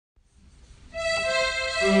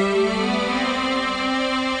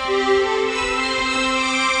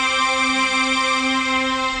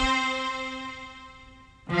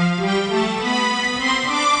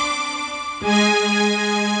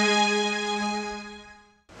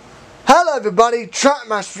Hello everybody,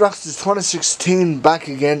 Trackmaster 2016 back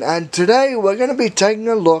again, and today we're going to be taking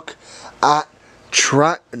a look at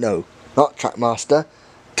Trackmaster,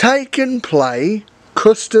 Take and Play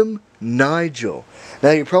Custom Nigel.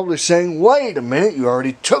 Now you're probably saying, wait a minute, you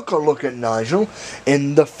already took a look at Nigel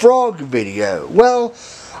in the frog video. Well,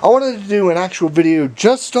 I wanted to do an actual video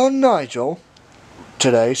just on Nigel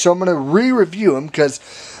today, so I'm going to re-review him because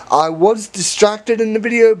I was distracted in the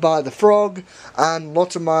video by the frog, and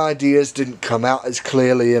lots of my ideas didn't come out as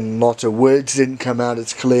clearly and lots of words didn't come out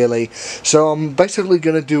as clearly. So I'm basically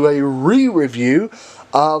going to do a re-review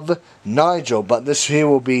of Nigel, but this here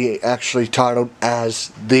will be actually titled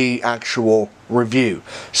as the actual review.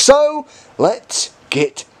 So let's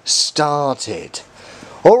get started.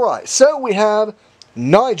 Alright, so we have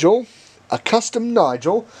Nigel, a custom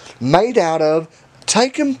Nigel made out of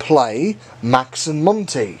Take and Play Max and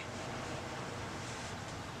Monty.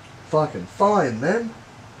 If I can find them.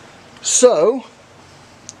 So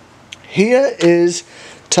here is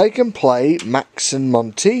Take and Play Max and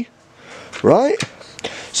Monty, right?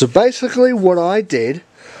 So basically what I did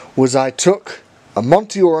was I took a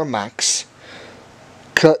Monty or a Max,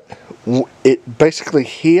 cut it basically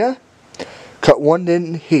here, cut one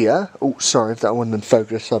in here. Oh, sorry if that one didn't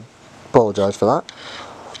focus, I apologise for that.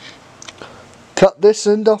 Cut this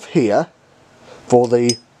end off here for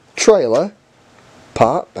the trailer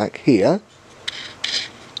part back here,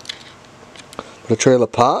 the trailer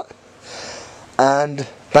part, and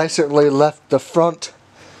basically left the front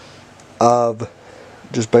of,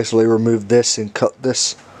 just basically remove this and cut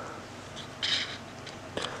this,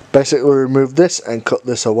 basically remove this and cut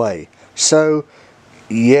this away. So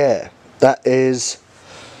yeah, that is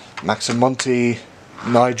Max and Monty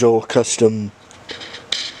Nigel custom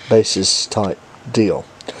basis type deal.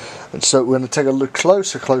 And so we're going to take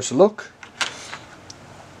a closer look.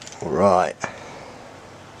 Right.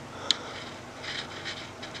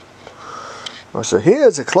 So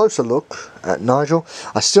here's a closer look at Nigel.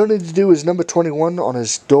 I still need to do his number 21 on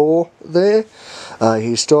his door there.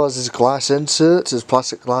 He still has his glass inserts, his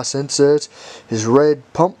plastic glass inserts, his red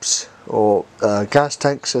pumps or gas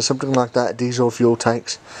tanks or something like that, diesel fuel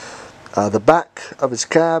tanks. The back of his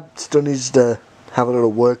cab still needs to have a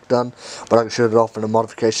little work done, but I can show it off in a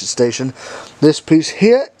modification station. This piece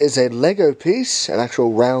here is a Lego piece, an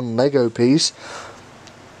actual round Lego piece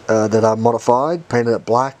that I modified, painted it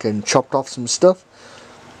black and chopped off some stuff,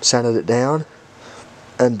 sanded it down,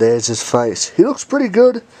 and there's his face. He looks pretty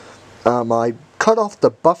good. I cut off the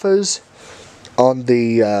buffers on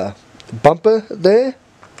the bumper there.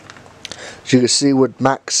 As you can see with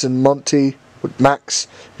Max and Monty, with Max,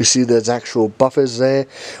 you see there's actual buffers there,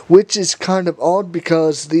 which is kind of odd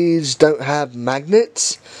because these don't have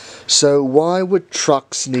magnets. So why would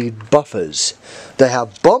trucks need buffers? They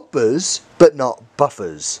have bumpers, but not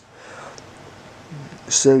buffers.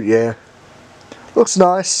 So yeah, looks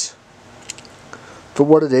nice for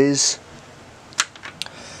what it is.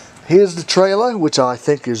 Here's the trailer, which I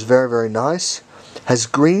think is very, very nice. Has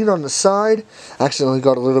green on the side. Accidentally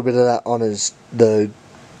got a little bit of that on the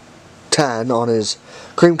tan on his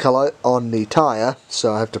cream color on the tire,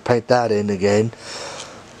 so I have to paint that in again.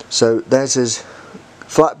 So there's his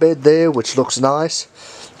flatbed there, which looks nice.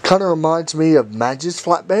 Kind of reminds me of Madge's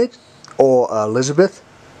flatbed, or Elizabeth,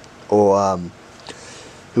 or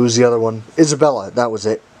who was the other one? Isabella, that was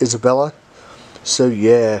it, Isabella. So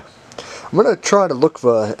yeah, I'm gonna try to look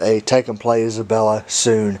for a Take and Play Isabella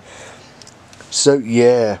soon. So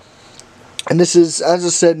yeah, and this is, as I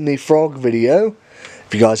said in the frog video,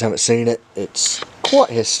 if you guys haven't seen it, it's quite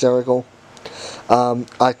hysterical.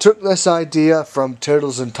 I took this idea from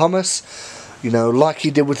Turtles and Thomas, you know, like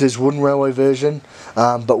he did with his wooden railway version,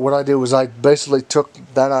 but what I did was I basically took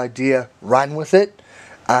that idea, ran with it,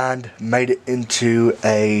 and made it into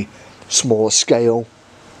a smaller scale.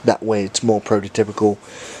 That way it's more prototypical.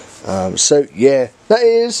 So yeah, that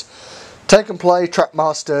is Take and Play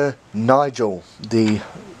Trackmaster Nigel, the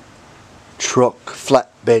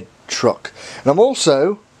flatbed truck. And I'm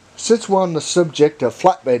also, since we're on the subject of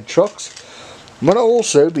flatbed trucks, I'm going to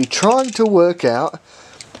also be trying to work out,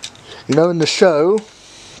 you know, in the show,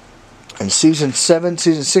 in season 7,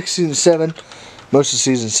 season 6, season 7, most of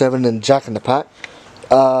season 7 in Jack in the Pack,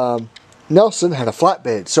 Nelson had a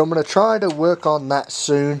flatbed, so I'm going to try to work on that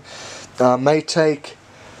soon. May try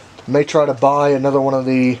to buy another one of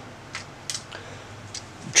the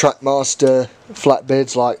Trackmaster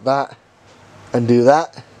flatbeds like that and do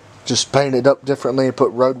that. Just paint it up differently and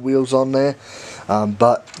put road wheels on there.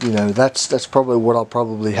 But you know, that's probably what I'll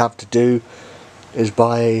probably have to do, is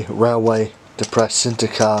buy a railway depressed center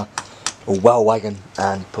car or well wagon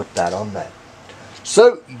and put that on there.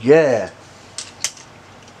 So yeah,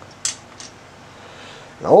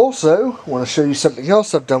 I also want to show you something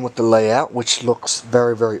else I've done with the layout, which looks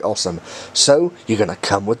very, very awesome. So you're going to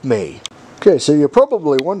come with me. Okay, so you're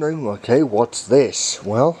probably wondering, okay, what's this?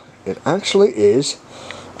 Well, it actually is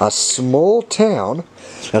a small town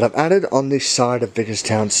that I've added on the side of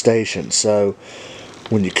Vickerstown Station. So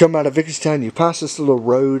when you come out of Vickerstown, you pass this little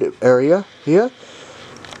road area here,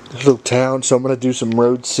 this little town. So I'm going to do some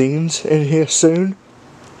road scenes in here soon.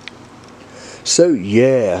 So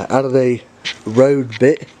yeah, out of the road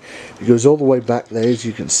bit, it goes all the way back there, as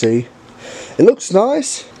you can see. It looks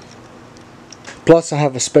nice. Plus I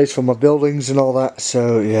have a space for my buildings and all that,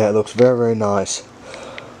 so yeah, it looks very, very nice.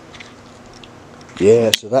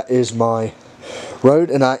 Yeah, so that is my road,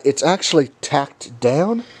 and it's actually tacked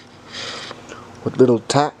down with little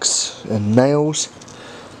tacks and nails.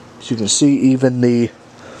 As you can see, even the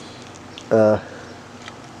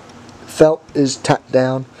felt is tacked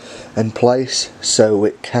down in place, so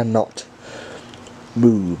it cannot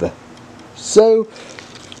move. So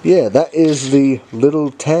yeah, that is the little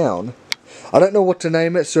town. I don't know what to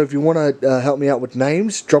name it, so if you want to help me out with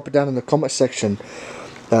names, drop it down in the comment section.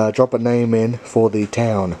 Drop a name in for the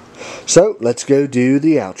town. So let's go do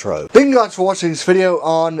the outro. Thank you guys for watching this video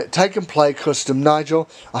on Take and Play Custom Nigel.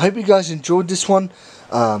 I hope you guys enjoyed this one.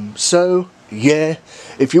 So yeah,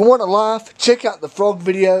 if you want to laugh, check out the frog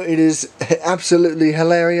video. It is absolutely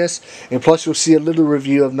hilarious, and plus you'll see a little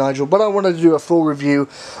review of Nigel, but I wanted to do a full review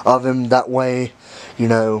of him, that way, you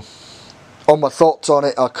know, all my thoughts on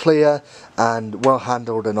it are clear and well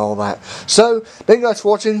handled and all that. So thank you guys for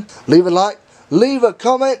watching. Leave a like, leave a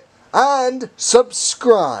comment, and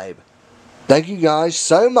subscribe. Thank you guys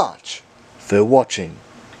so much for watching.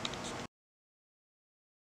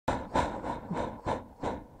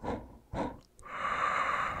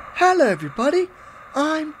 Hello everybody,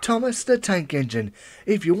 I'm Thomas the Tank Engine.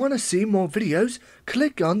 If you want to see more videos,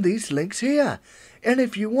 click on these links here. And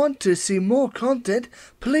if you want to see more content,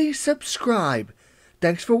 please subscribe.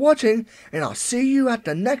 Thanks for watching, and I'll see you at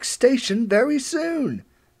the next station very soon.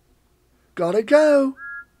 Gotta go.